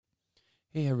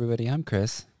Hey everybody, I'm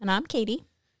Chris, And I'm Katie.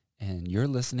 and you're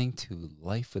listening to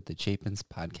Life with the Chapins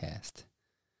podcast.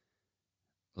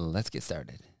 Let's get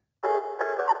started.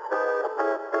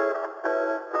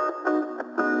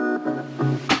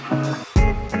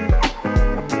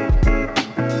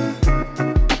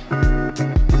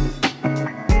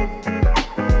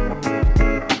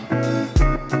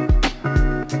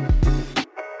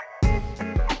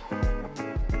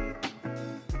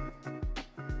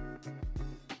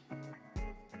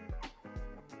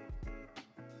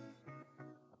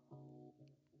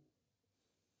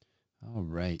 All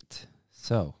right.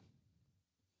 So,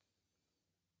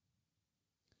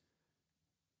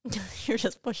 You're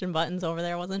just pushing buttons over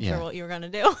there. I wasn't Yeah. sure what you were going to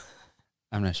do.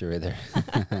 I'm not sure either.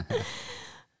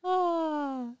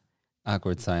 Oh.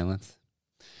 Awkward silence.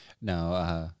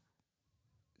 No,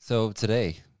 so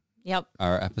today, Yep.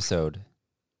 our episode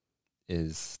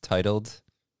is titled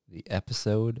The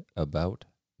Episode About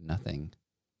Nothing.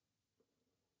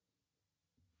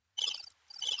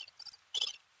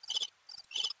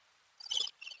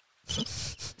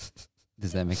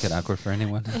 Does that make it awkward for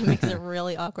anyone? It makes it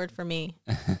really awkward for me.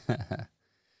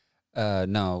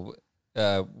 No,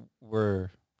 we're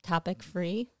Topic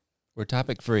free,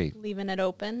 topic free leaving it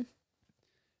open.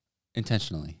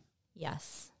 intentionally.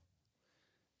 Yes.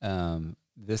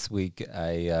 This week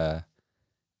I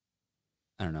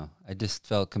don't know. I just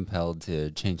felt compelled to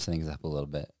change things up a little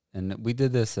bit, and we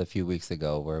did this a few weeks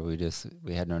ago where we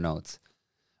had no notes,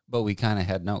 but we kind of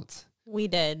had notes. We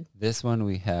did. This one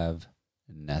we have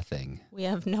nothing. We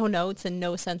have no notes and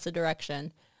no sense of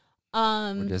direction.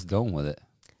 We're just going with it.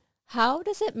 How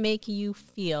does it make you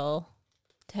feel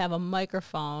to have a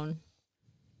microphone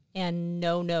and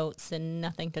no notes and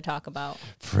nothing to talk about?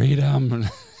 Freedom.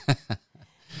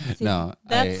 See, No,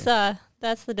 that's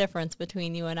the difference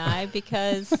between you and I,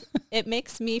 because it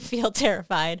makes me feel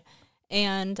terrified,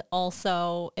 and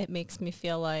also it makes me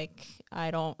feel like I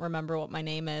don't remember what my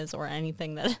name is or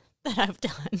anything that I've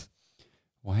done.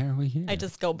 Why are we here? I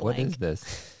just go blank. What is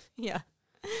this? Yeah,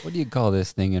 What do you call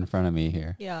this thing in front of me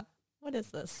here? yeah. What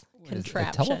is this What is it,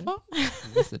 contraption? a telephone?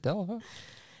 Is this a telephone?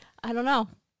 I don't know.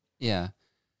 Yeah.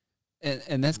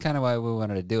 And that's kind of why we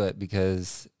wanted to do it,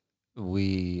 because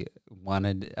we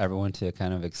wanted everyone to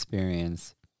kind of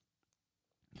experience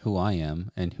who I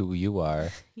am and who you are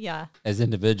Yeah, as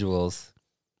individuals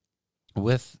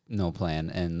with no plan,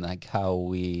 and like how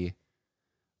we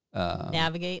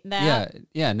navigate that.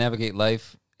 navigate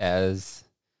life as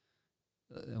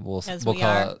we'll As we'll we call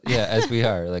are. it, as we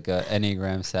are, like a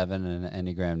Enneagram 7 and an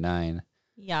Enneagram 9.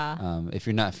 Yeah, If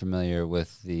you're not familiar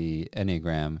with the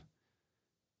Enneagram,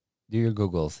 do your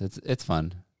Googles. It's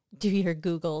fun. do your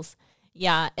Googles.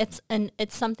 Yeah, it's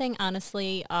something,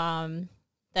 honestly,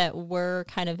 that we're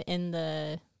kind of in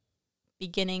the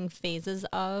beginning phases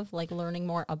of, like, learning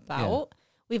more about.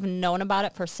 We've known about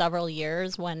it for several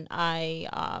years. When I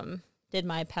did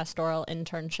my pastoral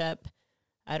internship,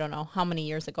 I don't know how many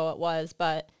years ago it was,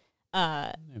 but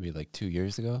Maybe like 2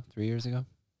 years ago, 3 years ago.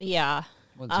 yeah,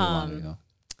 Wasn't too long ago.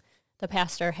 the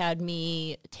pastor had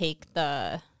me take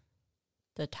the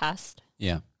test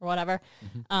Yeah. or whatever.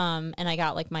 Mhm. And I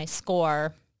got like my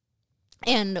score.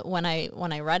 And when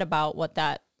I read about what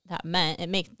that meant,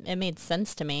 it made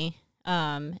sense to me.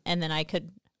 And then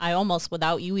I almost,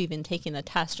 without you even taking the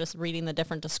test, just reading the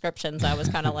different descriptions, I was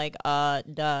kind of like,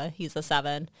 duh, he's a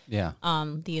 7, Yeah.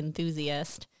 the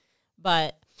enthusiast.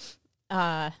 But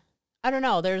I don't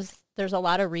know. There's a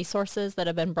lot of resources that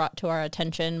have been brought to our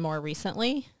attention more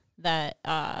recently that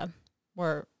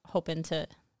we're hoping to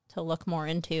look more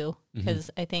into,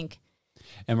 because I think,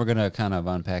 And we're going to kind of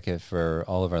unpack it for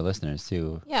all of our listeners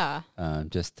too. yeah,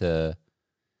 Just to,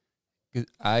 'cause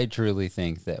I truly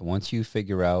think that once you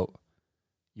figure out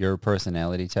your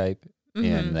personality type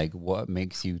and like what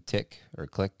makes you tick or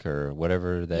click or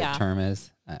whatever that Yeah. term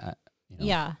is,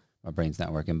 yeah, my brain's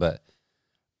not working, but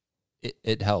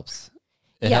it helps.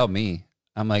 It Yeah. helped me.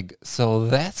 I'm like, so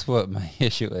that's what my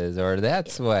issue is, or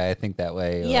that's why I think that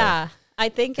way. yeah. I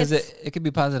think Because it's, it could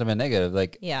be positive and negative.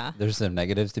 Like, yeah, there's some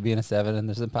negatives to being a 7 and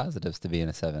there's some positives to being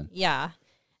a 7. yeah.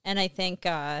 And I think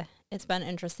it's been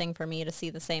interesting for me to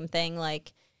see the same thing.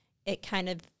 Like, it kind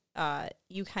of,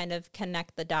 you kind of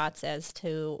connect the dots as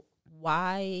to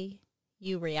why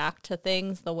you react to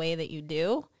things the way that you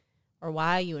do, or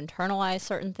why you internalize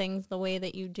certain things the way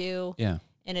that you do. Yeah.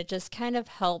 And it just kind of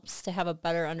helps to have a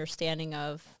better understanding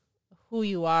of who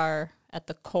you are at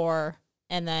the core.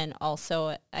 And then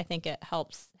also, I think it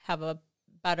helps have a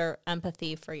better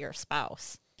empathy for your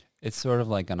spouse. It's sort of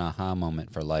like an aha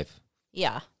moment for life.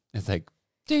 Yeah. It's like,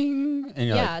 ding. And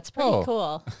you're Yeah, like, it's pretty oh.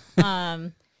 cool.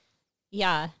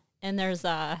 Yeah. And there's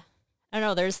I don't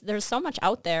know. There's so much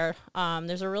out there.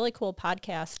 There's a really cool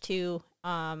podcast too.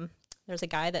 There's a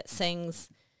guy that sings.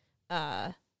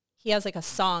 He has like a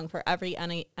song for every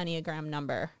Enneagram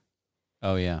number.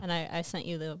 Oh yeah. And I sent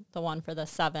you the one for the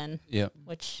 7. Yep.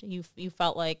 Which you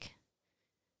felt like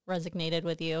resonated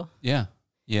with you. Yeah.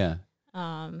 Yeah.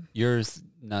 Yours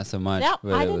not so much. That,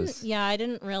 but I it didn't. was, Yeah, I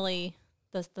didn't really.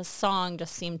 The song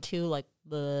just seemed too like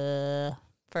bleh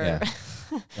for Yeah.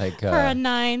 like for a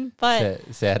 9,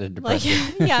 but sad and like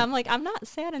depressing. yeah, I'm like I'm not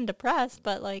sad and depressed,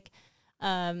 but like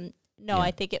no, Yeah.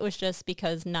 I think it was just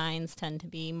because 9s tend to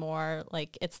be more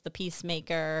like it's the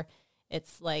peacemaker.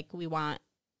 It's like we want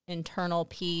internal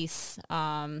peace.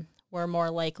 We're more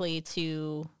likely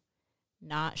to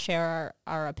not share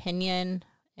our opinion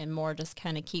and more just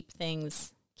kind of keep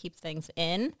things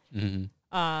in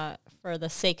Mm-hmm. for the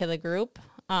sake of the group.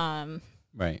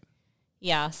 Right.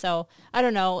 Yeah, so I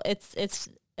don't know.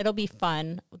 It'll be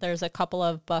fun. There's a couple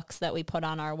of books that we put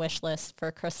on our wish list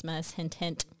for Christmas. Hint,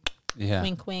 hint. Yeah.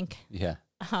 Wink, wink. Yeah.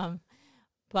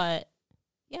 But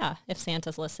yeah, if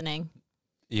Santa's listening,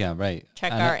 Yeah. Right.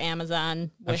 check And our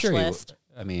Amazon I'm wish sure list.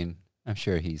 I'm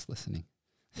sure he's listening.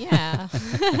 Yeah.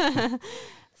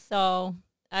 So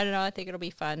I don't know. I think it'll be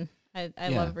fun. I Yeah.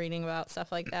 love reading about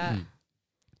stuff like that.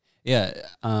 Yeah.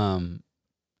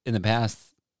 In the past,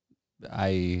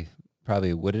 I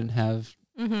probably wouldn't have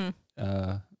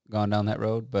Mm-hmm. gone down that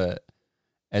road, but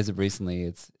as of recently,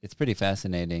 it's pretty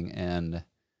fascinating, and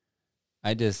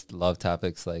I just love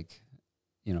topics like,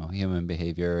 human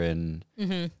behavior and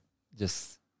Mm-hmm.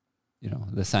 just,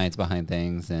 the science behind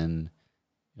things, and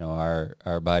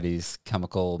our body's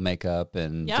chemical makeup,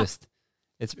 and Yeah. just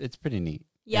it's pretty neat.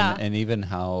 Yeah. And even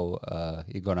how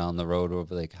you go down the road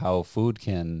of like how food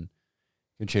can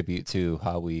contribute to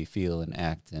how we feel and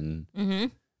act, and Mm-hmm.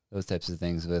 those types of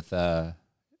things with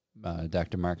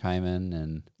Dr. Mark Hyman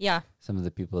and Yeah. some of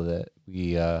the people that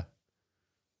we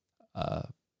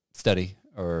study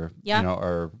or Yeah.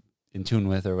 are in tune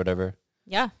with or whatever.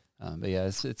 Yeah. But yeah,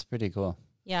 it's pretty cool.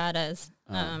 Yeah, it is.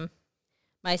 Um,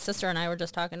 My sister and I were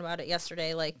just talking about it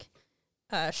yesterday. Like,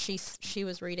 she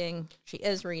is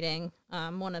reading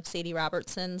one of Sadie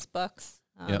Robertson's books.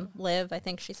 Yep. Live, I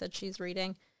think she said she's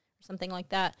reading or something like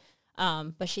that.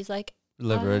 But she's like,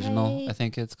 Live Original, I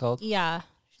think it's called. yeah.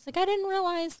 She's like, I didn't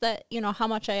realize that, how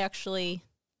much I actually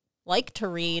like to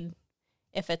read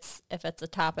if it's a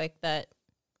topic that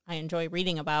I enjoy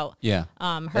reading about. Yeah.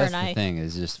 Her That's and I the thing,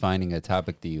 is just finding a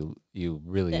topic that you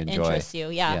really that enjoy. interests you.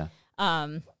 Yeah.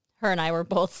 Her and I were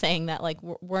both saying that like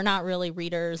we're not really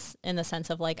readers in the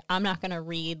sense of like I'm not going to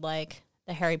read like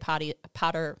the Harry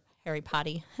Potter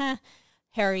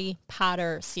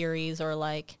series, or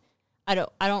like I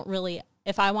don't really,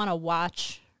 if I want to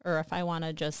watch or if I want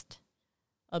to just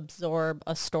absorb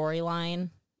a storyline,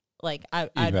 like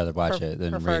I'd rather watch it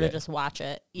than prefer read to it. just watch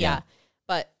it. Yeah. Yeah.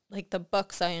 But like the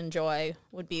books I enjoy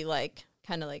would be like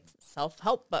kind of like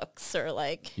self-help books, or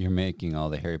like You're making all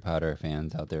the Harry Potter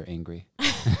fans out there angry.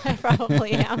 I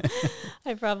probably am.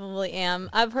 I probably am.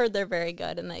 I've heard they're very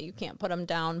good and that you can't put them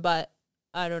down, but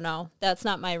I don't know. That's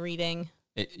not my reading.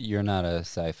 You're not a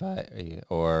sci-fi,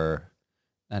 or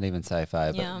not even sci-fi,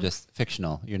 Yeah. but just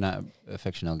fictional. You're not a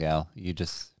fictional gal. You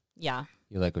Yeah.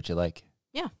 like what you like.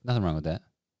 Yeah. Nothing wrong with that.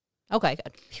 Okay,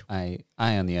 good. Phew, I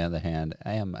on the other hand,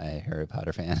 I am a Harry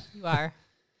Potter fan. you are.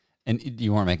 And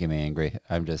you weren't making me angry.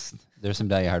 There's some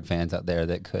diehard fans out there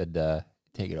that could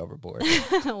take it overboard.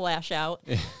 Lash out.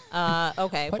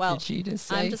 Okay, What well, did she just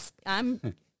say?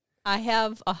 I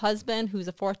have a husband who's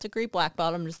a 4th degree black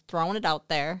belt. I'm just throwing it out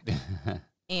there.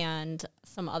 And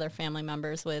some other family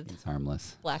members with It's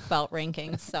harmless. black belt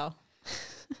rankings. So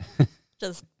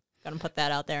just going to put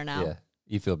that out there now. Yeah,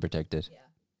 you feel protected.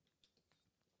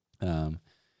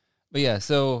 But yeah,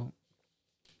 so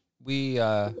we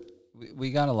got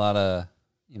a lot of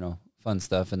fun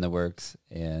stuff in the works,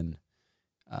 and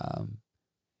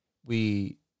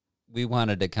we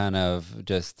wanted to kind of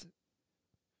just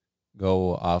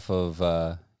go off of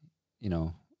a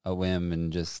whim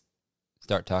and just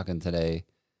start talking today.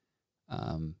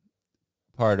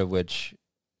 Part of which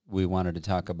we wanted to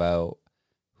talk about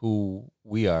who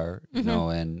we are,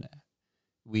 and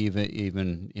we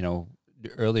even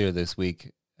earlier this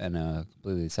week in a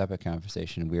completely separate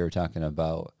conversation, we were talking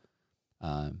about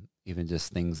even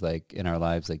just things like in our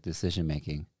lives, like decision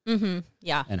making,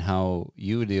 Yeah. and how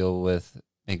you deal with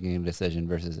making a decision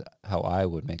versus how I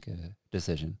would make a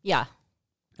decision. Yeah.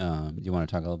 You want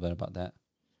to talk a little bit about that?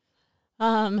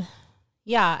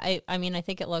 Yeah, I mean, I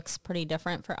think it looks pretty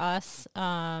different for us.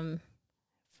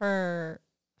 For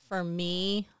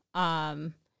me,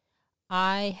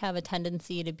 I have a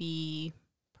tendency to be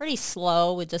pretty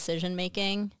slow with decision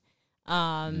making.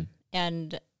 And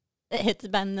and it's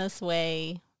been this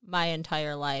way my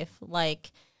entire life.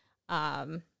 Like,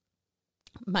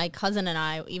 my cousin and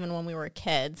I, even when we were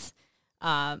kids,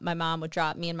 my mom would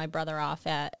drop me and my brother off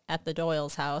at the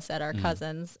Doyle's house at our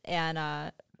cousin's,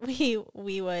 and we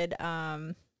would,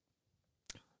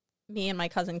 me and my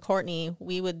cousin Courtney,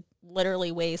 we would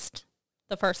literally waste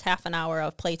the first half an hour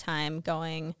of playtime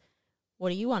going, what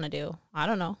do you want to do? I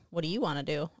don't know. What do you want to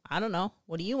do? I don't know.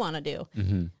 What do you want to do?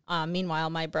 Meanwhile,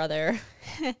 my brother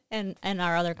and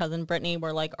our other cousin Brittany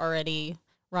were like already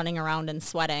running around and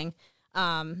sweating.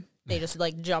 They just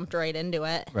like jumped right into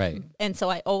it. Right. And so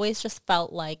I always just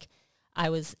felt like I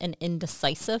was an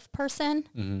indecisive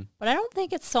person. But I don't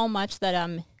think it's so much that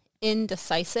I'm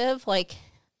indecisive. Like,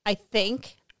 I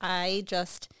think I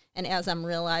just, and as I'm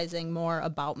realizing more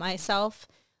about myself,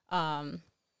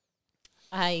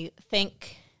 I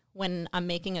think when I'm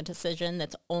making a decision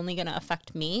that's only going to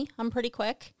affect me, I'm pretty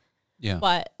quick. Yeah.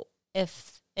 But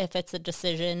if it's a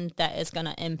decision that is going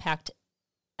to impact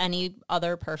any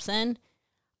other person,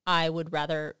 I would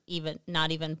rather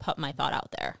not even put my thought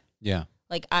out there. Yeah.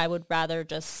 Like, I would rather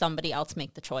just somebody else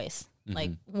make the choice.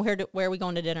 Like, where are we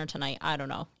going to dinner tonight? I don't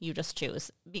know. You just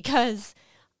choose. Because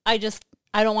I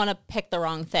don't want to pick the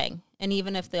wrong thing. And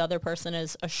even if the other person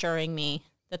is assuring me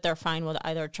that they're fine with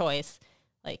either choice,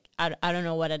 like, I don't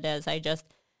know what it is. I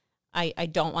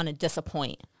don't want to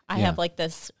disappoint. I have like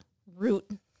this root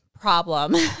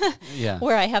problem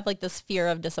where I have like this fear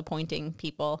of disappointing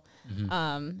people.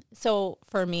 So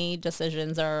for me,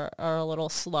 decisions are a little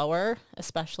slower,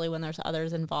 especially when there's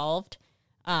others involved.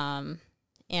 And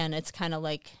it's kind of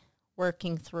like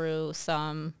working through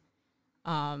some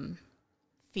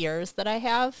fears that I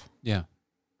have. Yeah.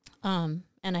 And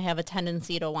I have a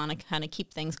tendency to want to kind of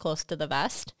keep things close to the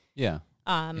vest. Yeah.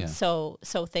 So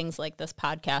things like this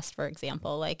podcast, for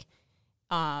example, like,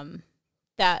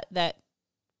 that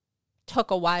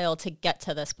took a while to get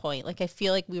to this point. Like, I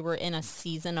feel like we were in a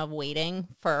season of waiting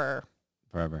for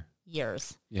Forever.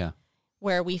 years. Yeah.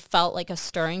 Where we felt like a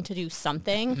stirring to do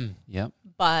something. Yep.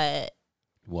 But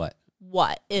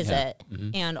what is it?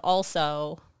 And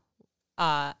also,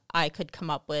 I could come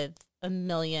up with a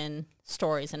million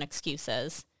stories and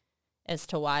excuses as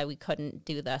to why we couldn't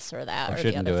do this or that or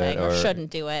the other thing, or shouldn't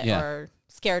do it, or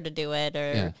scared to do it,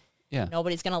 or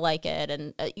nobody's going to like it.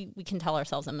 And we can tell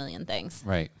ourselves a million things.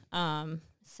 Right.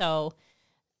 So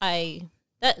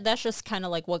that's just kind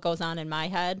of like what goes on in my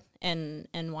head, and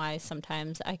why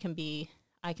sometimes I can be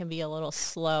a little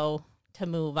slow to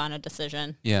move on a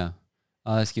decision. Yeah.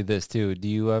 I'll ask you this too. Do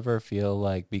you ever feel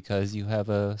like because you have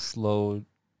a slower,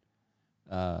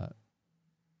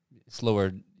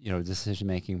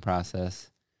 decision-making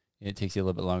process, it takes you a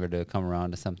little bit longer to come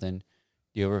around to something?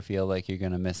 Do you ever feel like you're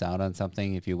going to miss out on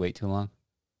something if you wait too long?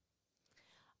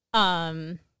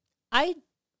 I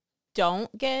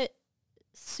don't get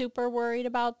super worried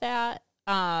about that.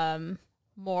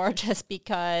 More just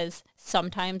because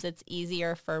sometimes it's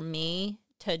easier for me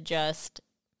to just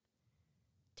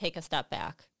take a step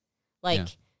back.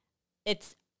 Like,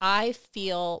 I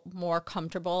feel more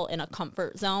comfortable in a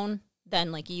comfort zone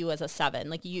than like you as a 7.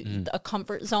 Like, a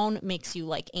comfort zone makes you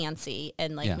like antsy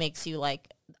and like makes you like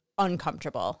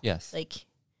uncomfortable. Yes. Like,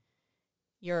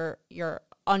 you're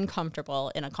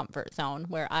uncomfortable in a comfort zone,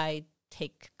 where I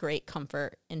take great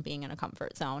comfort in being in a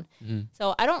comfort zone.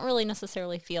 So I don't really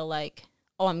necessarily feel like,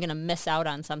 oh, I'm going to miss out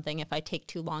on something if I take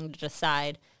too long to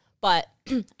decide. But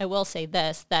I will say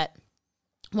this, that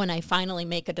when I finally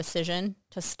make a decision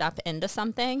to step into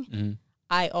something,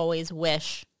 I always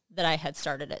wish that I had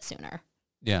started it sooner.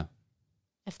 Yeah.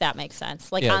 If that makes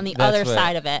sense. Like, on the other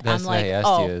side of it, I'm like,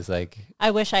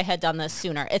 I wish I had done this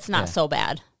sooner. It's not so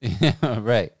bad. Yeah,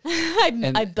 right.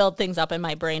 I build things up in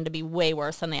my brain to be way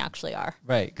worse than they actually are.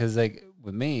 Right. Because like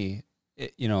with me,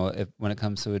 when it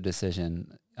comes to a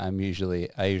decision, I usually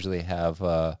have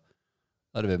a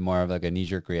little bit more of like a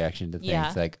knee-jerk reaction to things.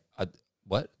 Yeah. Like,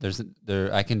 what?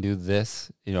 I can do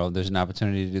this. There's an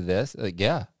opportunity to do this. Like,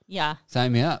 yeah.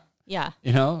 Sign me up. Yeah.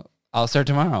 I'll start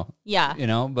tomorrow. Yeah.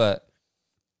 But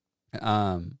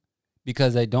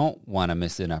because I don't want to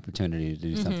miss an opportunity to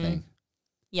do something.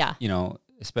 Yeah.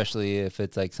 Especially if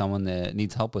it's like someone that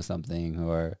needs help with something,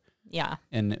 or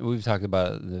and we've talked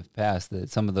about in the past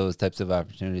that some of those types of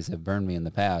opportunities have burned me in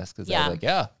the past, because I was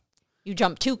like, you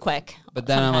jump too quick. But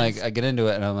then sometimes. I'm like, I get into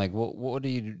it and I'm like, well, what do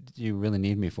you really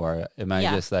need me for? Am I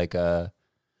just like Yeah.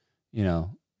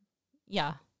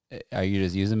 Are you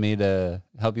just using me to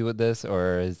help you with this,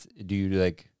 or do you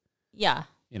like? Yeah.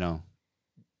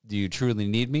 Do you truly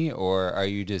need me, or are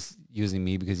you just using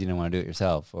me because you don't want to do it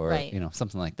yourself, or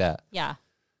something like that? Yeah.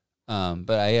 But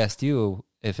I asked you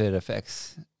if it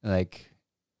affects, like,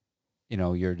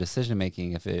 your decision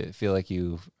making, if it feel like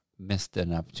you missed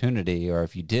an opportunity, or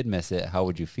if you did miss it, how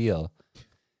would you feel?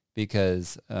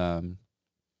 Because, I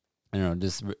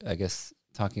guess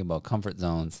talking about comfort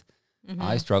zones,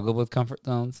 I struggle with comfort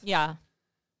zones. Yeah.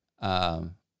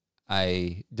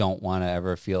 I don't want to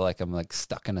ever feel like I'm like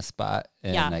stuck in a spot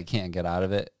and I can't get out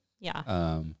of it.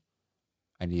 Yeah.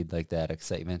 I need like that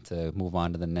excitement to move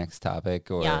on to the next topic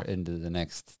or into the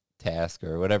next task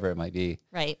or whatever it might be.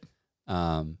 Right.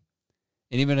 And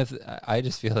even if I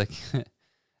just feel like,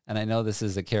 and I know this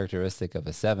is a characteristic of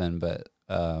a 7, but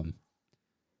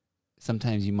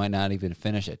sometimes you might not even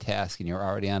finish a task and you're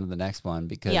already on to the next one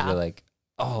because you're like,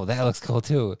 oh, that looks cool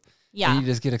too. Yeah. And you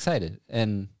just get excited.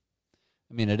 And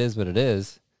I mean, it is what it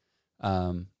is.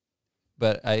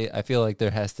 But I feel like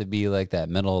there has to be like that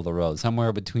middle of the road,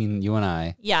 somewhere between you and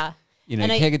I. Yeah. You know,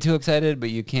 you can't get too excited, but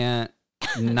you can't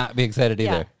not be excited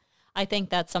either. I think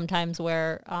that's sometimes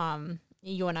where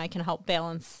you and I can help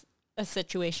balance a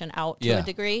situation out to a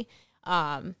degree.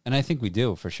 And I think we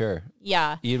do, for sure.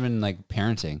 Yeah. Even like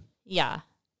parenting. Yeah.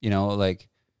 You know, like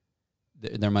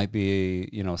there might be,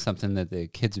 something that the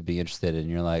kids would be interested in.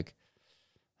 You're like,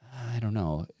 I don't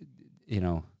know.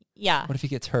 What if he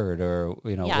gets hurt, or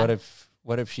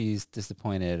what if she's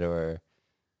disappointed,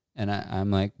 and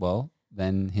I'm like, well,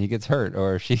 then he gets hurt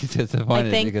or she's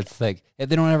disappointed, because it's like if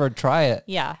they don't ever try it,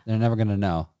 they're never gonna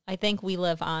know. I think we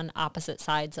live on opposite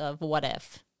sides of what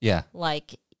if. Yeah.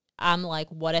 Like I'm like,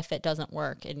 what if it doesn't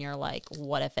work, and you're like,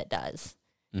 what if it does?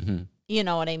 Mm-hmm. You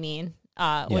know what I mean?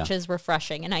 Which is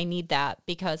refreshing, and I need that,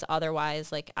 because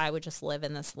otherwise, like, I would just live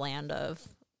in this land of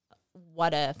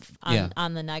what if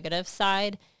on the negative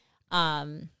side, now,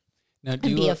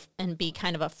 and be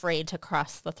kind of afraid to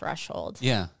cross the threshold.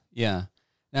 Yeah, yeah.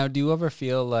 Now, do you ever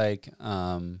feel like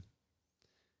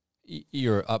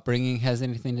your upbringing has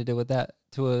anything to do with that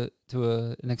to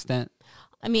an extent?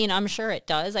 I mean, I'm sure it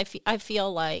does. I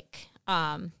feel like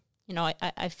I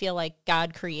feel like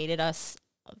God created us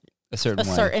a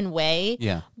certain way.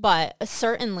 Yeah. But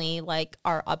certainly, like,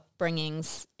 our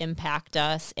upbringings impact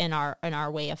us in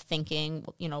our way of thinking,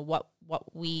 what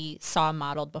we saw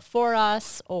modeled before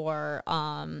us, or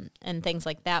and things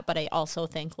like that. But I also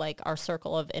think, like, our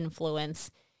circle of influence,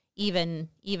 even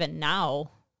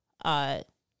now,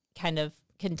 kind of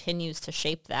continues to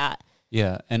shape that.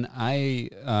 Yeah. And I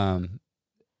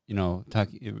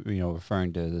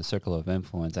referring to the circle of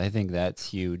influence, I think that's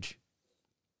huge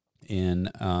in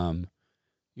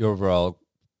your overall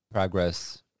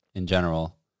progress in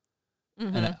general.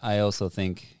 Mm-hmm. And I also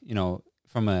think,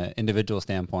 from an individual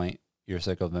standpoint, your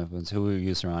circle of influence, who are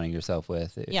you surrounding yourself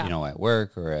with, at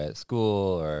work or at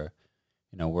school or,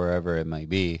 wherever it might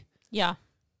be. Yeah.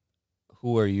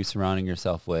 Who are you surrounding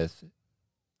yourself with?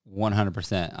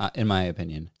 100%, in my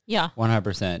opinion. Yeah.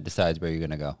 100% decides where you're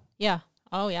going to go. Yeah.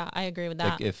 Oh, yeah. I agree with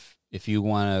that. Like if you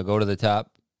want to go to the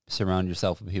top, surround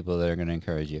yourself with people that are going to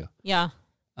encourage you. Yeah.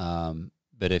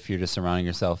 But if you're just surrounding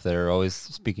yourself that are always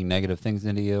speaking negative things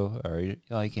into you, or you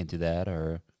can't do that,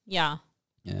 or you're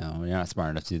not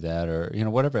smart enough to do that, or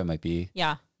whatever it might be.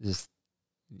 Yeah. Just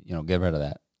get rid of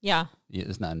that. Yeah.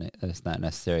 It's not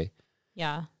necessary.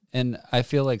 Yeah. And I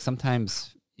feel like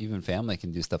sometimes even family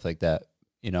can do stuff like that,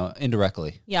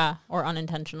 indirectly. Yeah, or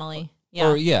unintentionally. Yeah.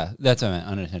 Or that's what I meant,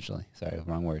 unintentionally. Sorry,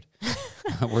 wrong word.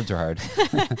 Words are hard.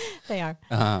 They are.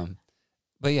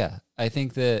 But yeah, I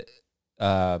think that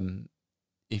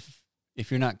if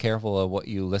you're not careful of what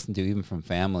you listen to, even from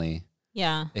family,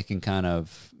 it can kind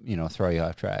of throw you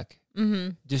off track.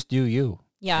 Mm-hmm. Just do you.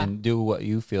 Yeah. And do what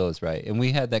you feel is right. And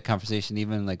we had that conversation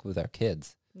even like with our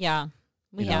kids. Yeah,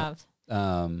 we have.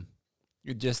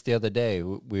 Just the other day,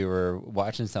 we were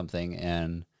watching something,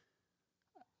 and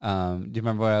do you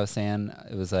remember what I was saying?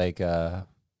 It was like it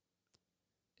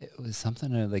was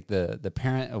something like the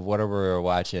parent of whatever we were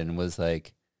watching was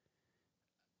like,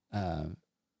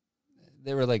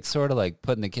 they were like sort of like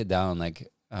putting the kid down, like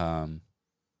was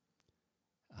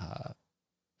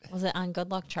it on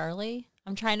Good Luck Charlie?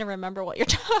 I'm trying to remember what you're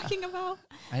talking about.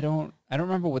 I don't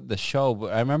remember what the show,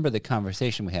 but I remember the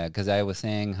conversation we had, because I was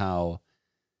saying how,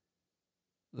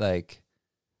 like,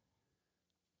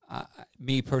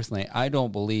 me personally, I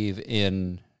don't believe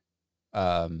in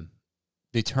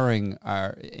deterring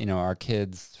our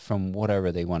kids from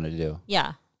whatever they want to do.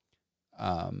 Yeah.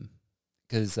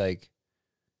 Because like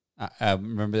I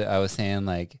remember I was saying,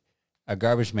 like, a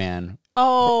garbage man.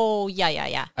 Oh,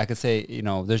 yeah. I could say,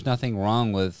 there's nothing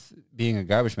wrong with being a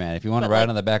garbage man. If you want to ride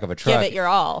on the back of a truck, give it your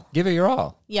all. Give it your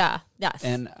all. Yeah. Yes.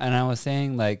 And I was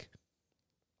saying, like,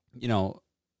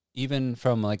 even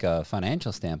from like a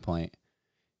financial standpoint,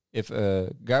 if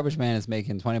a garbage man is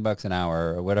making $20 an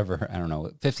hour or whatever, I don't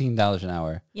know, $15 an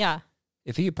hour. Yeah.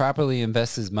 if he properly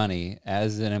invests his money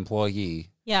as an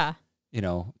employee, Yeah.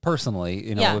 Personally,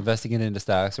 Yeah. investing it into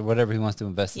stocks or whatever he wants to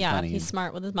invest his Yeah. money If he's in.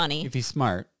 smart with his money. If he's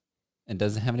smart and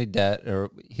doesn't have any debt, or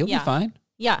he'll be Yeah. fine,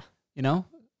 Yeah.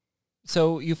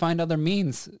 So you find other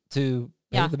means to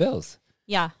pay Yeah. the bills.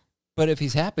 Yeah. But if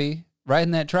he's happy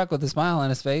riding that truck with a smile on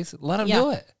his face, let him Yeah.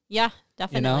 do it. Yeah.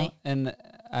 Definitely. And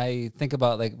I think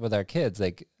about, like, with our kids,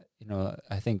 like,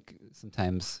 I think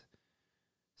sometimes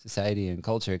society and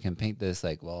culture can paint this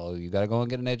like, well, you got to go and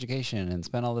get an education and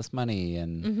spend all this money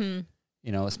and,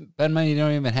 Mm-hmm. spend money you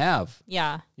don't even have.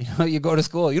 Yeah. You go to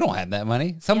school, you don't have that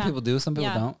money. Some Yeah. people do, some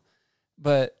people Yeah. don't.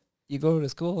 But you go to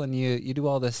school and you do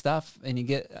all this stuff and you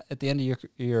get at the end of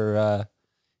your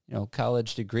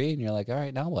college degree and you're like, all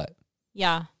right, now what?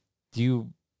 Yeah. Do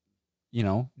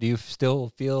you still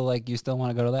feel like you still want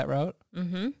to go to that route?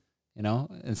 Mm-hmm.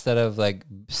 Instead of like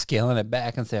scaling it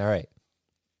back and say, all right,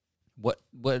 what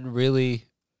really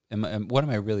what am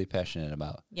I really passionate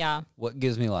about? Yeah. What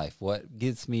gives me life? What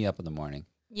gets me up in the morning?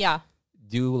 Yeah.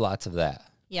 Do lots of that.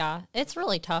 Yeah. It's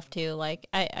really tough too. Like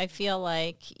I feel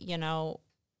like,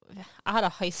 out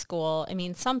of high school, I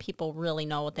mean, some people really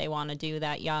know what they want to do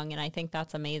that young, and I think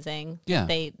that's amazing. Yeah.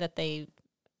 That they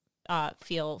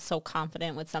feel so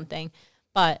confident with something.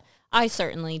 But I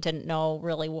certainly didn't know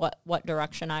really what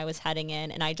direction I was heading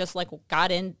in, and I just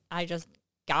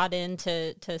got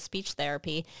into speech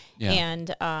therapy. Yeah.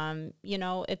 And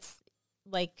it's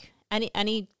like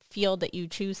any field that you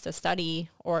choose to study,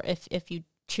 or if you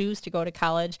choose to go to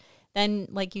college, then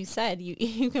like you said,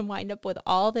 you can wind up with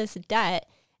all this debt.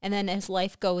 And then as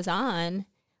life goes on,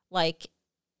 like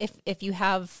if you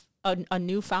have a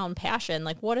newfound passion,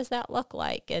 like what does that look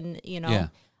like? And, Yeah.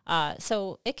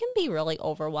 So it can be really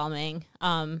overwhelming.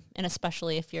 And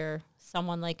especially if you're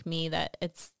someone like me, that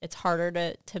it's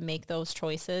harder to make those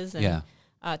choices and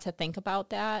Yeah. to think about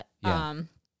that. Yeah.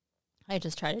 I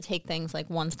just try to take things like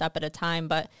one step at a time.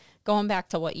 But going back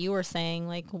to what you were saying,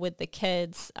 like with the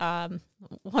kids,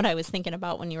 what I was thinking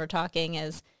about when you were talking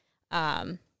is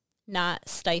not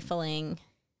stifling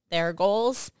their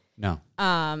goals, No.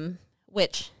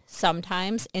 which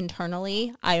sometimes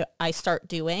internally I start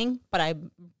doing, but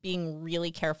I'm being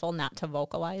really careful not to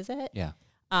vocalize it. Yeah.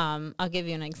 I'll give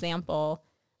you an example.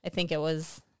 I think it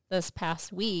was this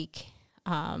past week,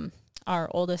 our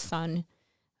oldest son,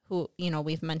 who,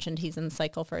 we've mentioned he's in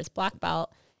cycle for his black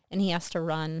belt, and he has to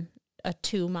run a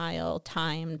 2-mile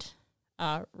timed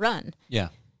run. Yeah.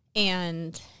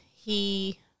 And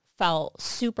he felt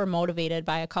super motivated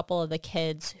by a couple of the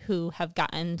kids who have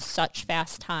gotten such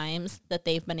fast times that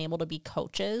they've been able to be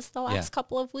coaches the last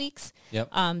couple of weeks. Yep.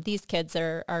 These kids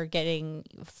are getting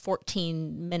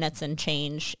 14 minutes and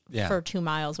change for 2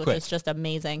 miles, which Quick. is just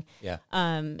amazing. Yeah.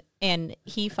 And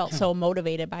he felt so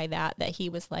motivated by that he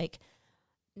was like,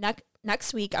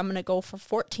 next week I'm going to go for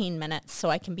 14 minutes so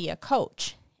I can be a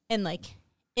coach. And like,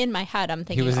 in my head, I'm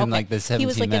thinking, He was in like the 17 he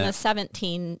was like in the minute-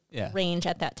 17 range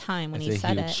at that time when That's he a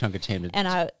said huge it. chunk of change. And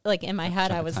I, like, in my head,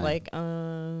 chunk I of was time. like,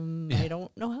 I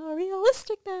don't know how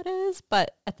realistic that is.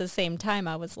 But at the same time,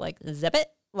 I was like, zip it.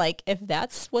 Like, if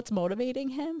that's what's motivating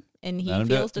him and he Let him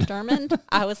do feels it. determined,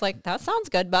 I was like, that sounds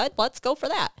good, bud. Let's go for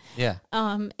that. Yeah.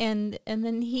 And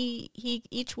then he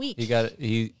each week,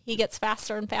 He gets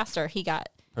faster and faster. He got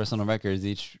personal records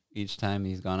each time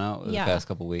he's gone out the Yeah. past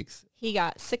couple weeks.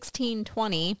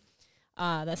 16:20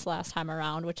 this last time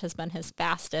around, which has been his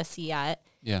fastest yet.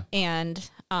 Yeah. And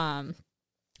I'm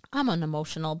an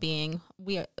emotional being.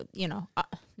 We,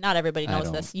 not everybody I knows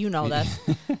don't. this. You know this.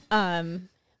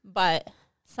 But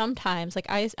sometimes, like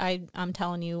I'm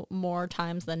telling you, more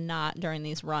times than not during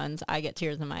these runs, I get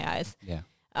tears in my eyes. Yeah.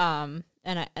 And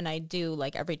I do,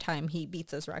 like, every time he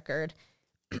beats his record.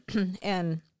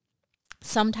 And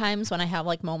sometimes when I have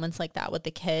like moments like that with the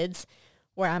kids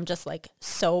where I'm just like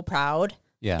so proud,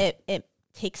 Yeah. it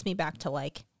takes me back to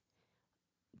like,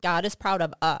 God is proud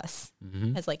of us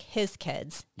Mhm. as like his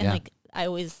kids. And Yeah. like, I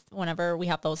always, whenever we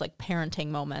have those like parenting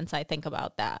moments, I think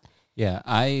about that. Yeah,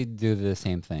 I do the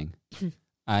same thing.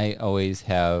 I always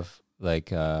have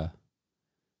like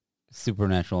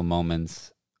supernatural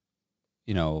moments,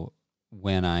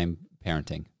 when I'm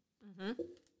parenting. Mm-hmm.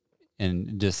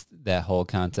 And just that whole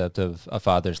concept of a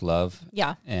father's love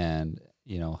Yeah. and,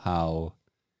 how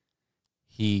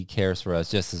he cares for us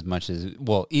just as much as,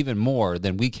 well, even more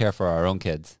than we care for our own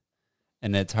kids.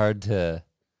 And it's hard to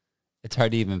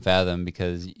even fathom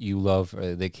because you love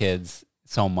the kids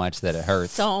so much that it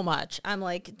hurts. So much. I'm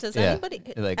like, does Yeah. anybody,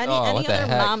 You're like, any "Oh, what the other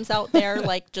heck?" moms out there,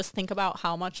 like, just think about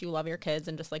how much you love your kids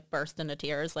and just like burst into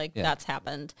tears. Like, Yeah. that's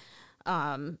happened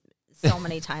so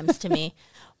many times to me.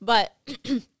 But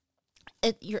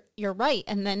you're right.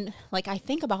 And then like I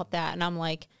think about that and I'm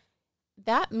like,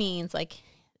 that means like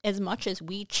as much as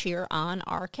we cheer on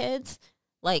our kids,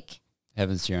 like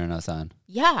Heaven's cheering us on.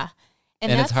 yeah.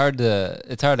 And it's hard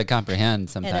to comprehend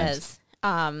sometimes.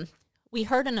 It is. We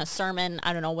heard in a sermon,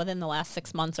 I don't know, within the last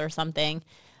 6 months or something,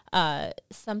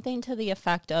 something to the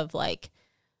effect of like,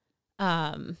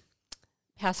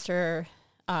 Pastor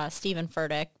Stephen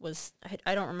Furtick was,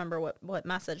 I don't remember what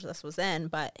message this was in,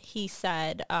 but he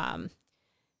said,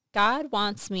 God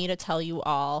wants me to tell you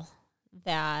all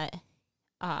that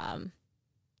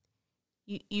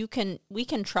we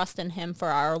can trust in him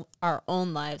for our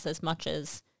own lives as much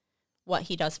as what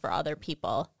he does for other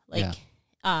people. Like,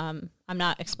 I'm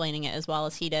not explaining it as well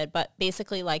as he did, but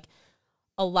basically like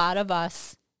a lot of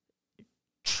us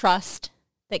trust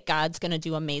that God's going to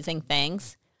do amazing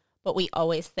things, but we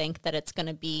always think that it's going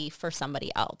to be for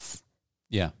somebody else.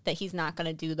 Yeah. That he's not going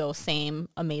to do those same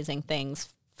amazing things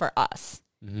for us.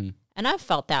 Mm-hmm. And I've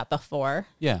felt that before.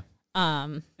 Yeah.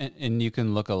 And you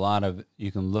can look a lot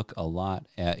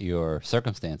at your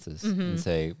circumstances and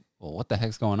say, well, what the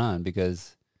heck's going on?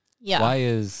 Because why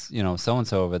is,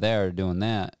 so-and-so over there doing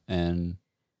that and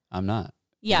I'm not?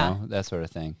 Yeah. That sort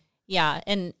of thing. Yeah.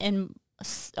 And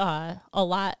a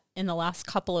lot in the last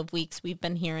couple of weeks, we've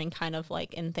been hearing kind of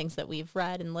like in things that we've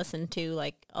read and listened to,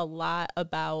 like a lot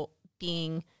about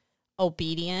being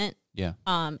obedient. Yeah.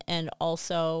 And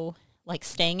also like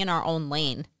staying in our own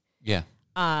lane. Yeah.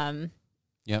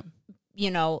 Yep.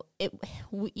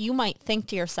 You might think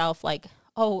to yourself like,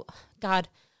 oh God,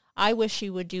 I wish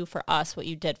you would do for us what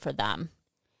you did for them.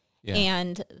 Yeah.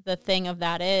 And the thing of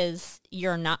that is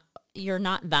you're not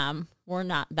them. We're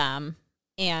not them.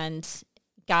 And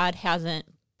God hasn't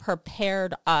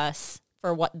prepared us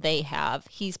for what they have.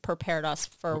 He's prepared us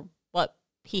for what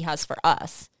he has for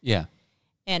us. Yeah.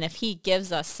 And if he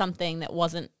gives us something that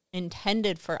wasn't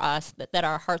intended for us, that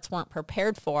our hearts weren't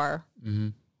prepared for,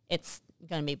 it's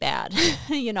going to be bad.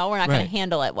 We're not going to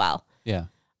handle it well. Yeah.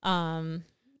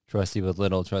 Trust you with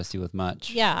little, trust you with much.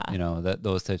 Yeah.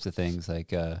 Those types of things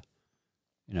like,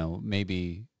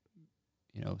 maybe,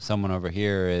 someone over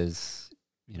here is,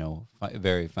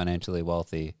 very financially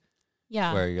wealthy.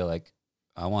 Yeah. Where you're like,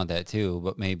 I want that too,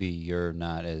 but maybe you're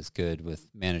not as good with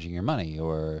managing your money,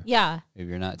 or maybe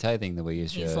you're not tithing the way you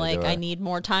should. He's like, I need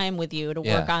more time with you to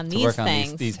work on these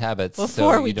things, these habits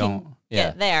before so we you don't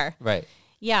get there. Right.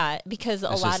 Yeah, because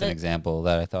that's just an example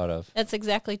that I thought of. That's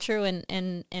exactly true,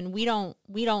 and we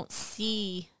don't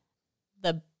see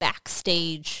the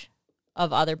backstage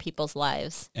of other people's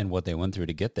lives and what they went through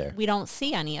to get there. We don't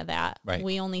see any of that. Right.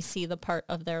 We only see the part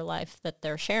of their life that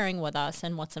they're sharing with us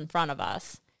and what's in front of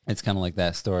us. It's kind of like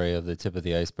that story of the tip of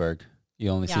the iceberg. You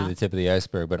only see the tip of the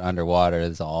iceberg, but underwater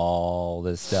is all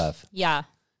this stuff. Yeah.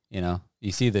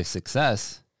 You see the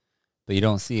success, but you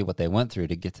don't see what they went through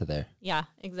to get to there. Yeah,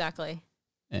 exactly.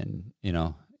 And,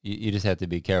 you just have to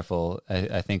be careful.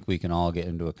 I think we can all get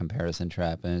into a comparison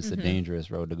trap, and it's a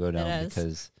dangerous road to go down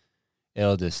because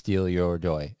it'll just steal your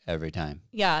joy every time.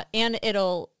 Yeah, and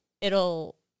it'll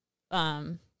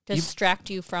distract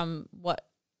you from what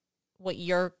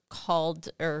you're called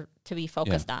or to be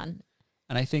focused on.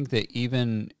 And I think that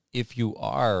even if you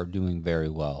are doing very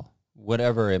well,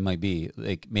 whatever it might be,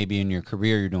 like maybe in your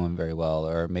career you're doing very well,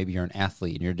 or maybe you're an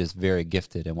athlete and you're just very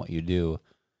gifted in what you do,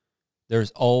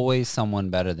 there's always someone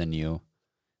better than you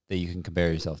that you can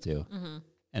compare yourself to. Mm-hmm.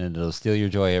 And it'll steal your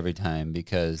joy every time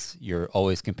because you're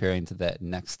always comparing to that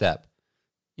next step.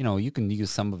 You can use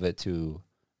some of it to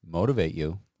motivate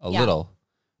you a little,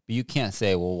 but you can't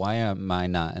say, well, why am I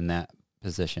not in that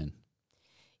position?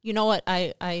 You know what?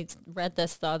 I read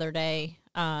this the other day.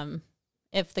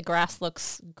 If the grass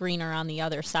looks greener on the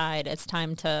other side, it's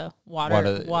time to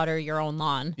water your own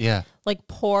lawn. Yeah. Like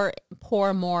pour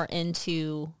more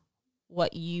into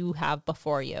what you have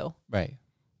before you. Right.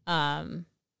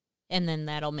 And then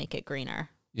that'll make it greener.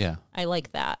 Yeah. I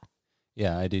like that.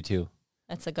 Yeah, I do too.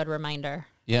 That's a good reminder.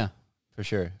 Yeah, for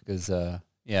sure. Because,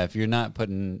 if you're not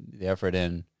putting the effort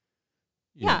in.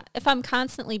 If I'm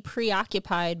constantly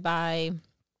preoccupied by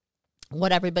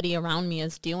what everybody around me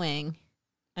is doing,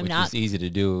 Which is easy to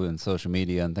do in social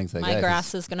media and things like that. My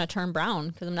grass is going to turn brown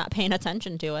because I'm not paying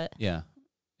attention to it. Yeah.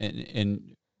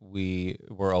 And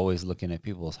we're always looking at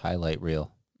people's highlight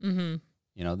reel. Mm-hmm.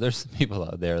 There's people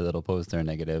out there that'll post their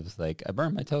negatives, like I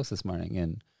burned my toast this morning,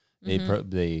 and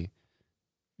they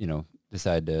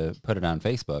decide to put it on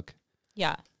Facebook.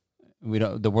 Yeah.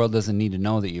 The world doesn't need to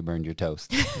know that you burned your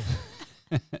toast.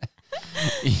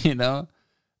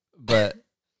 But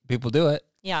people do it.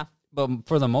 Yeah. But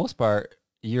for the most part,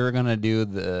 you're going to do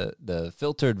the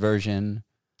filtered version.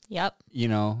 Yep.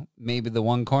 Maybe the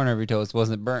one corner of your toast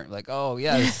wasn't burnt. Like, oh,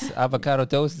 yes, avocado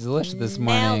toast is delicious this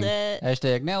morning. Nailed it.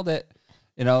 Hashtag nailed it.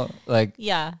 You know, like,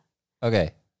 Yeah.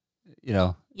 okay, you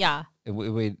know, Yeah.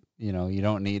 we you know, you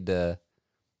don't need to,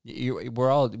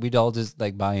 we'd all just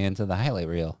like buy into the highlight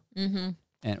reel. Mm-hmm.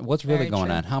 And what's really Very going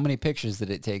true. on? How many pictures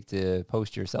did it take to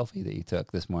post your selfie that you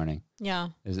took this morning? Yeah.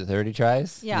 Is it 30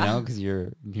 tries? Yeah. You know, because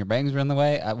your bangs were in the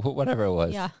way, whatever it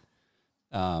was. Yeah.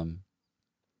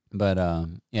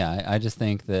 Yeah, I just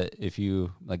think that if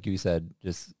you, like you said,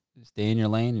 just stay in your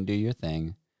lane and do your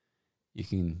thing,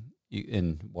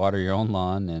 and water your own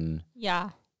lawn and Yeah.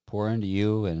 pour into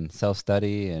you and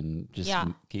self-study and just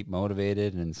Yeah. keep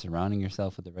motivated and surrounding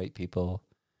yourself with the right people.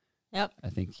 Yep. I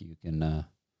think you can,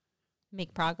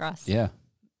 Make progress. yeah.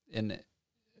 And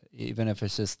even if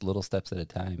it's just little steps at a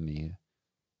time, you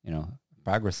know,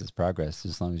 progress is progress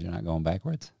as long as you're not going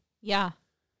backwards. Yeah.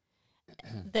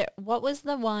 What was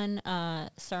the one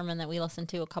sermon that we listened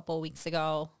to a couple of weeks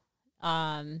ago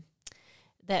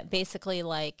that basically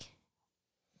like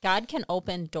God can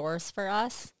open doors for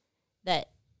us that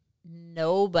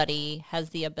nobody has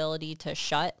the ability to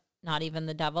shut, not even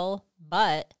the devil,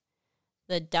 but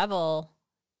the devil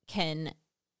can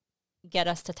get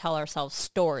us to tell ourselves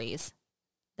stories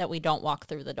that we don't walk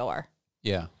through the door.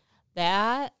 Yeah.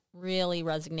 That really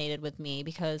resonated with me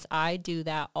because I do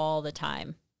that all the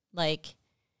time. Like,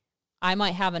 I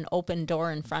might have an open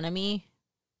door in front of me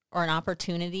or an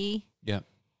opportunity. Yeah.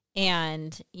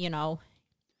 And, you know,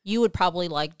 you would probably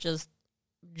like just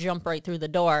jump right through the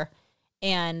door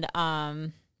and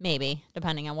maybe,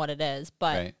 depending on what it is.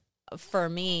 But Right. for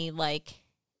me, like,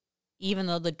 even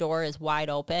though the door is wide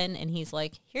open and he's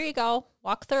like, here you go,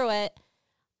 walk through it,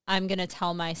 I'm going to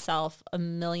tell myself a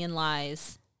million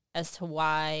lies as to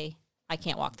why I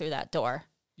can't walk through that door.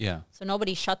 Yeah. So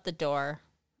nobody shut the door,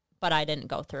 but I didn't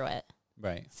go through it.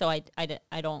 Right. So I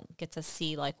don't get to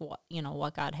see like what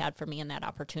God had for me in that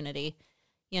opportunity.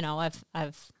 You know,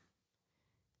 I've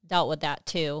dealt with that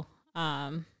too.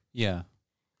 Yeah.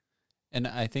 And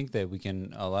I think that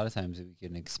a lot of times we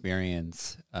can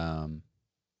experience,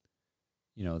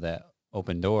 you know, that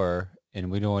open door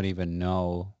and we don't even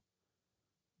know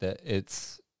that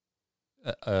it's,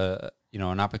 you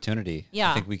know, an opportunity.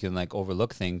 Yeah. I think we can like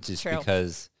overlook things just True.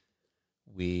 because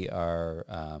we are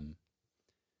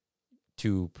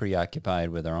too preoccupied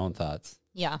with our own thoughts.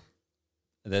 Yeah.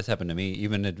 That's happened to me,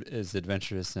 even as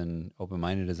adventurous and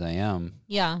open-minded as I am.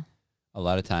 Yeah. A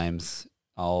lot of times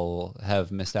I'll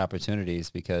have missed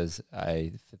opportunities because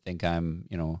I think I'm,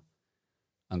 you know,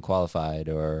 unqualified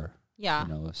or, Yeah.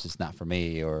 you know, it's just not for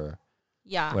me or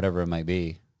Yeah. whatever it might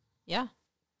be. Yeah.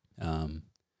 And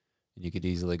you could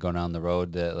easily go down the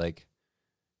road that like,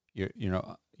 it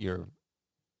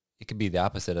could be the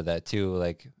opposite of that too.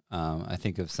 Like, I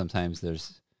think of sometimes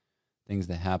there's things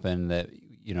that happen that,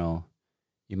 you know,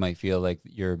 you might feel like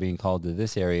you're being called to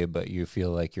this area, but you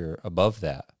feel like you're above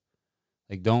that.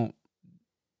 Like, don't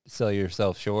sell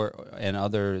yourself short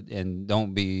and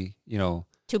don't be, you know,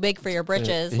 Too big for your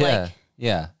britches. yeah, Like,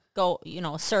 yeah, go,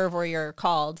 serve where you're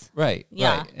called. right,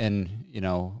 Yeah. right. And, you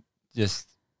know, just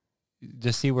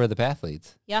see where the path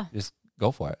leads. Yeah. Just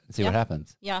go for it and see Yeah. what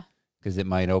happens. Yeah. Because it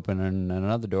might open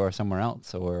another door somewhere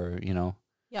else or, you know.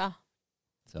 Yeah.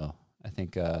 So I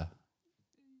think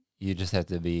you just have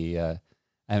to be, I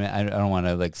mean, I don't want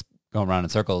to like go around in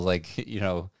circles, like, you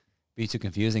know, be too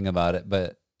confusing about it,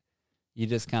 but you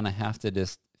just kind of have to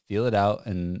just feel it out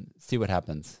and see what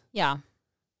happens. Yeah.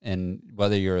 And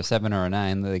whether you're a 7 or a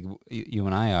 9, like you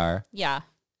and I are, Yeah.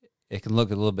 it can look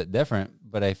a little bit different,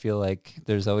 but I feel like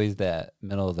there's always that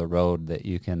middle of the road that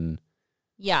you can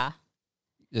Yeah.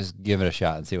 just give it a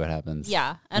shot and see what happens.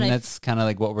 Yeah. And that's kind of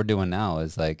like what we're doing now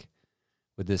is like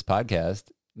with this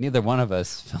podcast, neither one of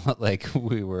us felt like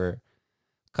we were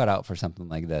cut out for something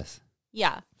like this.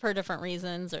 Yeah. For different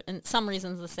reasons, and some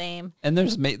reasons the same. And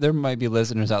there might be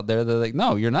listeners out there that are like,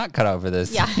 no, you're not cut out for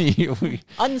this. Yeah.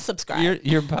 Unsubscribe.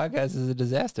 Your podcast is a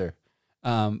disaster.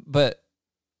 But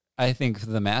I think for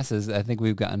the masses, I think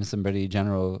we've gotten some pretty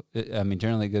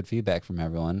generally good feedback from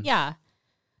everyone. Yeah.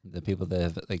 The people that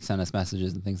have like sent us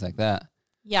messages and things like that.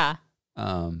 Yeah.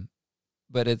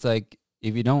 But it's like,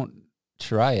 if you don't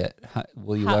try it,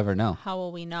 will you ever know? How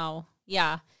will we know?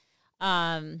 Yeah.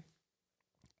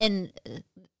 And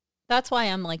that's why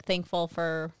I'm like thankful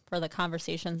for the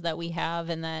conversations that we have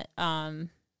and that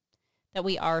that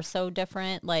we are so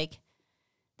different. Like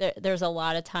there's a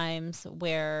lot of times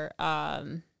where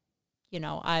you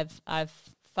know, I've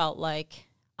felt like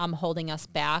I'm holding us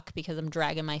back because I'm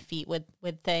dragging my feet with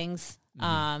things.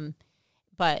 Mm-hmm.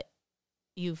 But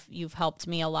you've helped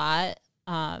me a lot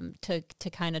to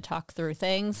kind of talk through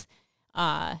things.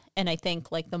 And I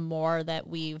think like the more that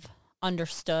we've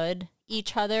understood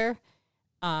each other,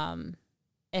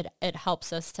 it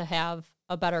helps us to have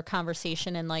a better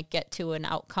conversation and like get to an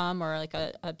outcome or like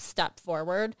a step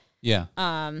forward. Yeah.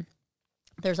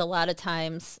 There's a lot of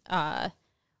times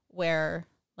where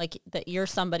like that you're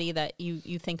somebody that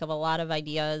you think of a lot of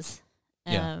ideas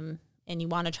and you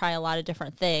want to try a lot of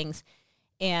different things,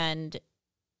 and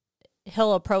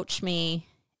he'll approach me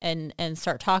and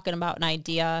start talking about an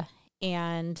idea,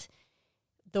 and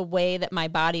the way that my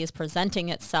body is presenting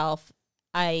itself,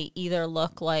 I either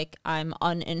look like I'm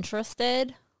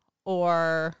uninterested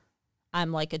or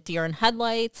I'm like a deer in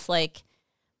headlights. Like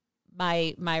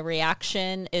my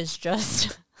reaction is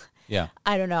just,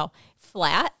 I don't know,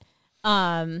 flat.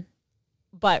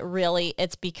 But really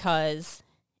it's because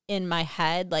in my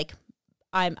head, like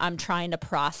I'm trying to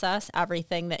process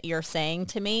everything that you're saying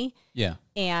to me. Yeah.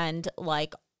 And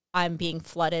like I'm being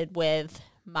flooded with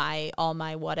all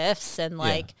my what ifs and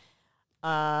like,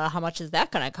 how much is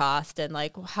that going to cost? And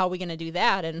like, how are we going to do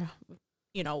that? And,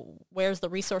 you know, where's the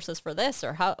resources for this,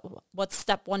 or what's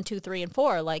step 1, 2, 3, and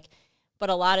 4? Like, but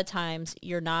a lot of times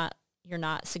you're not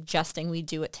suggesting we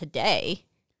do it today.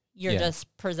 You're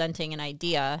just presenting an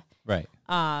idea. Right.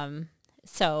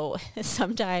 So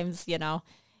sometimes, you know,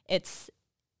 it's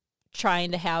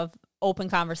trying to have open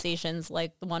conversations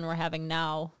like the one we're having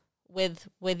now with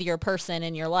your person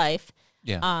in your life.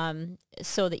 Yeah.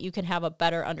 So that you can have a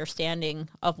better understanding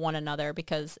of one another,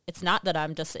 because it's not that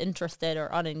I'm disinterested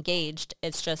or unengaged.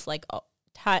 It's just like, oh,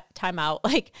 time out.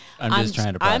 Like I'm just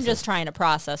trying to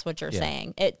process what you're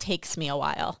saying. It takes me a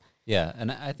while. Yeah.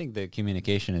 And I think the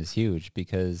communication is huge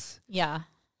because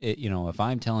if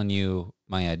I'm telling you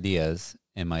my ideas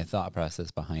and my thought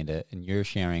process behind it, and you're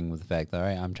sharing with the fact that, all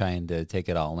right, I'm trying to take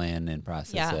it all in and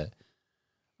process it.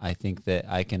 I think that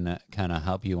I can kind of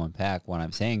help you unpack what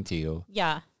I'm saying to you.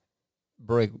 Yeah.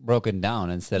 Broken down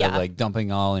instead of like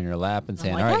dumping all in your lap and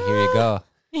saying, all right, here you go.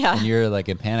 Yeah. And you're like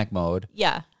in panic mode.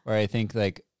 Yeah. Where I think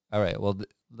like, all right, well,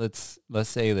 let's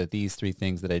say that these 3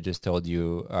 things that I just told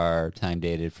you are time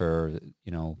dated for,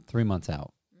 3 months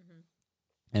out.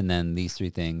 Mm-hmm. And then these 3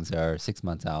 things are 6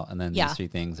 months out. And then these 3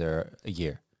 things are a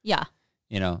year. Yeah.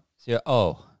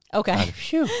 So okay.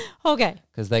 Phew. Okay.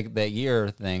 Because like that year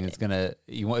thing is gonna,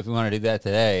 if we want to do that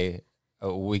today,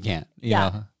 we can't. You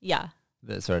know? Yeah.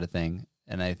 That sort of thing.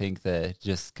 And I think that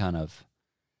just kind of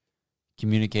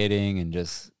communicating and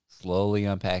just slowly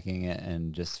unpacking it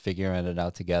and just figuring it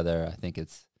out together, I think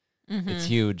it's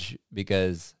huge,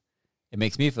 because it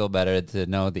makes me feel better to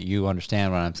know that you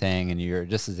understand what I'm saying and you're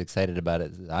just as excited about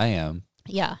it as I am.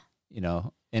 Yeah.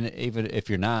 And even if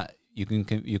you're not, you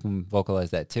can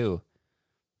vocalize that too.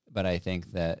 But I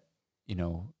think that,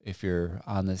 if you're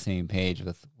on the same page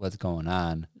with what's going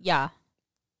on,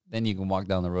 then you can walk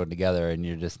down the road together and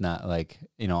you're just not like,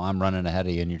 I'm running ahead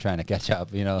of you and you're trying to catch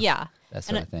up, Yeah. that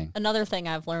sort of thing. Another thing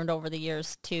I've learned over the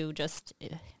years too, just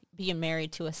being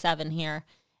married to a 7 here,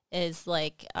 is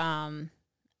like, I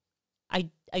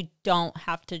don't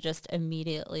have to just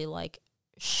immediately like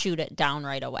shoot it down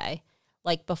right away.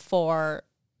 Like before,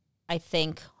 I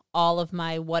think all of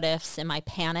my what ifs and my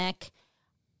panic,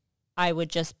 I would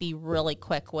just be really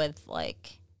quick with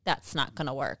like, that's not going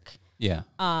to work. Yeah.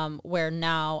 Where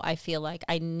now I feel like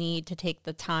I need to take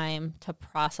the time to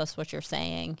process what you're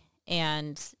saying,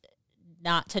 and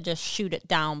not to just shoot it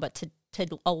down, but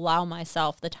to allow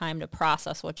myself the time to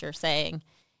process what you're saying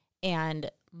and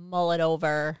mull it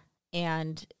over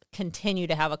and continue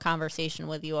to have a conversation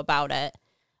with you about it.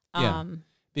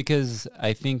 Because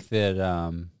I think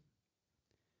that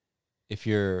if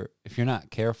you're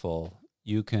not careful,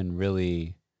 you can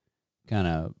really kind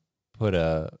of put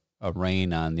a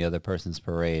rein on the other person's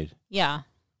parade. Yeah.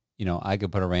 I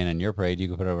could put a rein on your parade. You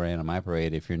could put a rein on my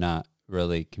parade if you're not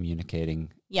really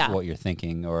communicating what you're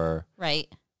thinking, or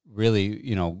really,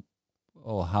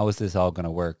 how is this all going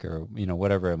to work, or,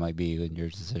 whatever it might be in your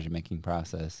decision-making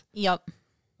process. Yep.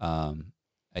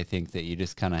 I think that you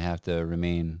just kind of have to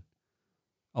remain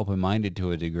open-minded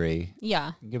to a degree.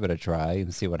 Yeah. Give it a try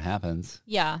and see what happens.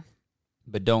 Yeah.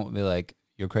 But don't be like,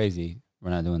 you're crazy.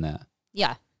 We're not doing that.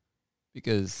 Yeah.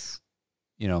 Because,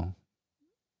 your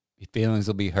feelings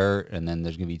will be hurt, and then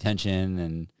there's going to be tension,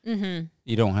 and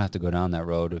you don't have to go down that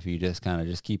road if you just kind of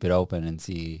just keep it open and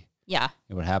see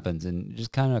what happens, and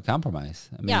just kind of compromise.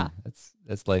 I mean,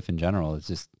 that's life in general.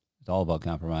 It's all about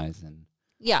compromise and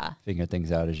figuring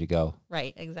things out as you go.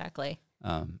 Right. Exactly.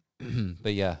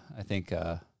 But yeah, I think,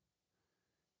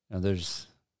 there's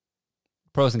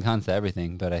pros and cons to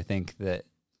everything, but I think that,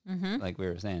 like we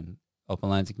were saying, open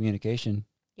lines of communication.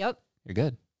 Yep. You're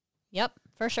good. Yep,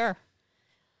 for sure.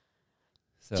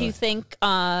 So, do you think,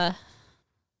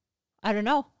 I don't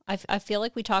know. I feel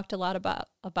like we talked a lot about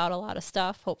a lot of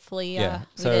stuff. Hopefully, Yeah.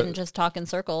 we didn't just talk in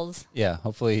circles. Yeah,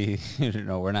 hopefully,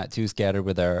 we're not too scattered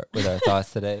with our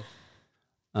thoughts today.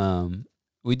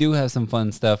 We do have some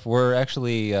fun stuff. We're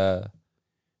actually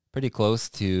pretty close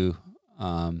to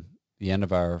the end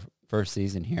of our first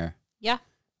season here. Yeah.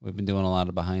 We've been doing a lot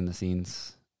of behind the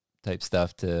scenes type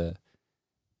stuff to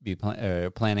be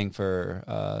planning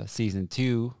for season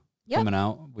 2 coming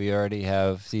out. We already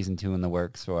have season 2 in the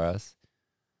works for us.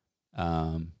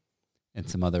 And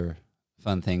some other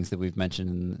fun things that we've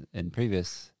mentioned in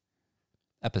previous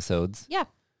episodes. Yeah.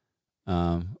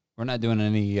 We're not doing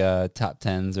any top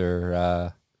 10s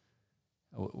or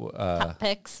top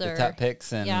picks the or top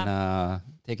picks and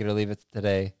take it or leave it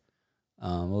today.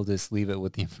 We'll just leave it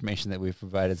with the information that we've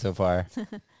provided so far.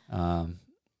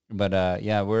 But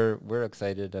we're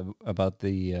excited about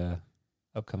the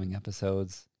upcoming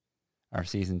episodes, our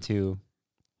season 2.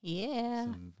 Yeah.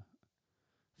 Some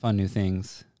fun new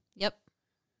things. Yep.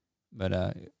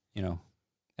 But,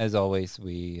 as always,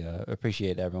 we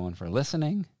appreciate everyone for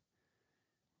listening.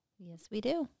 Yes, we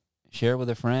do. Share with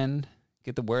a friend.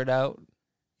 Get the word out.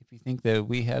 If you think that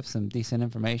we have some decent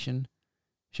information,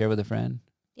 share with a friend.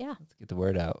 Yeah. Let's get the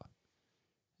word out.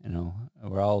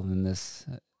 We're all in this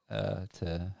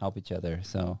to help each other.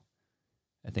 So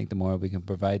I think the more we can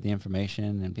provide the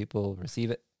information and people receive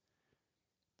it,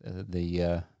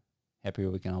 the happier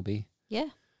we can all be. Yeah.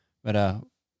 But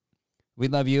we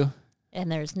love you.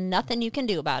 And there's nothing you can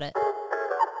do about it.